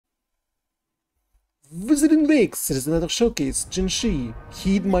Wuthering Lakes, Resonator Showcase, Jinhsi,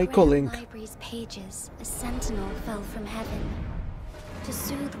 heed my calling. In the library's pages, a sentinel fell from heaven. To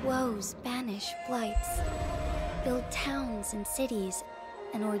soothe woes, banish blights, build towns and cities,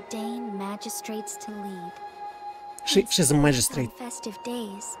 and ordain magistrates to lead. She's a magistrate. On festive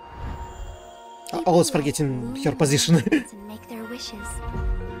days, Always forgetting her position. and make their wishes.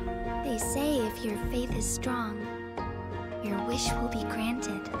 They say if your faith is strong, your wish will be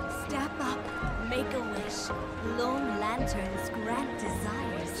granted. Step up, make a wish. Lone lanterns grant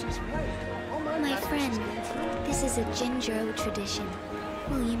desires. My friend, this is a Jinzhou tradition.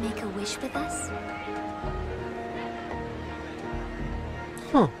 Will you make a wish with us?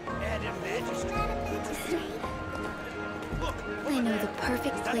 Huh. I know the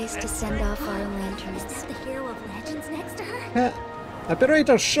perfect place to send off our lanterns. Is the hero of legends next to her?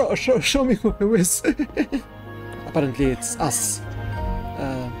 Operator, show me who is. Apparently it's us.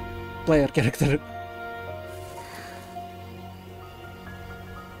 Player character.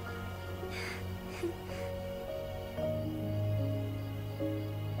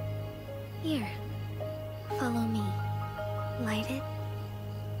 Here, follow me. Light it.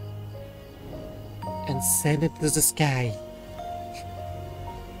 And send it to the sky.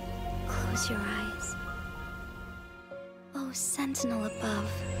 Close your eyes. Oh, sentinel above,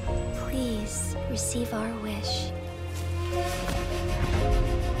 please receive our wish.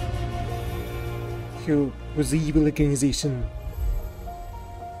 Who was the evil organization?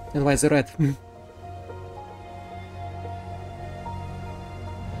 And why is it red?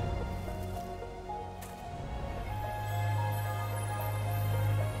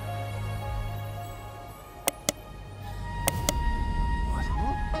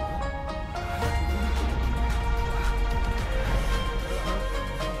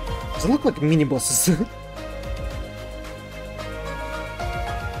 Does it look like mini bosses?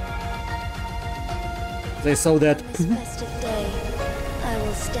 They saw that. On this festive day, I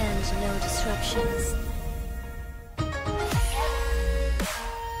will stand no disruptions.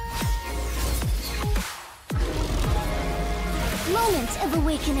 Moment of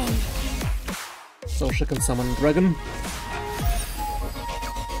awakening. So she can summon dragon.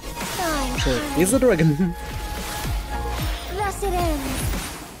 Time. She is a dragon. Thus it ends.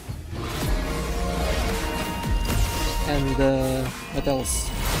 And what else?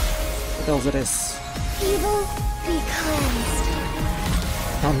 What else it is? Evil be cleansed.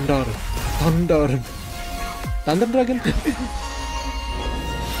 Thunder. Thunder. Thunder dragon?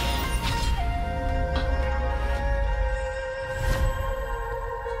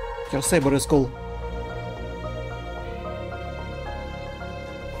 Your saber is cool.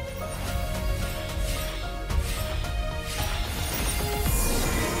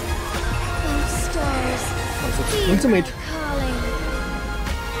 Oh, stars. Heed Ultimate. my calling.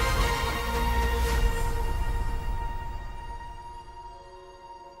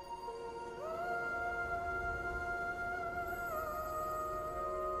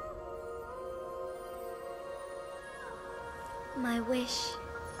 My wish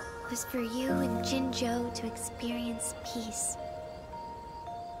was for you and Jinzhou to experience peace.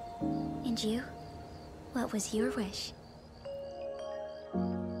 And you? What was your wish?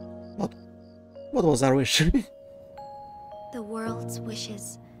 What was our wish? The world's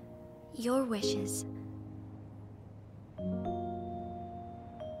wishes. Your wishes.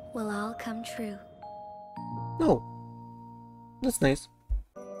 Will all come true. No. That's nice.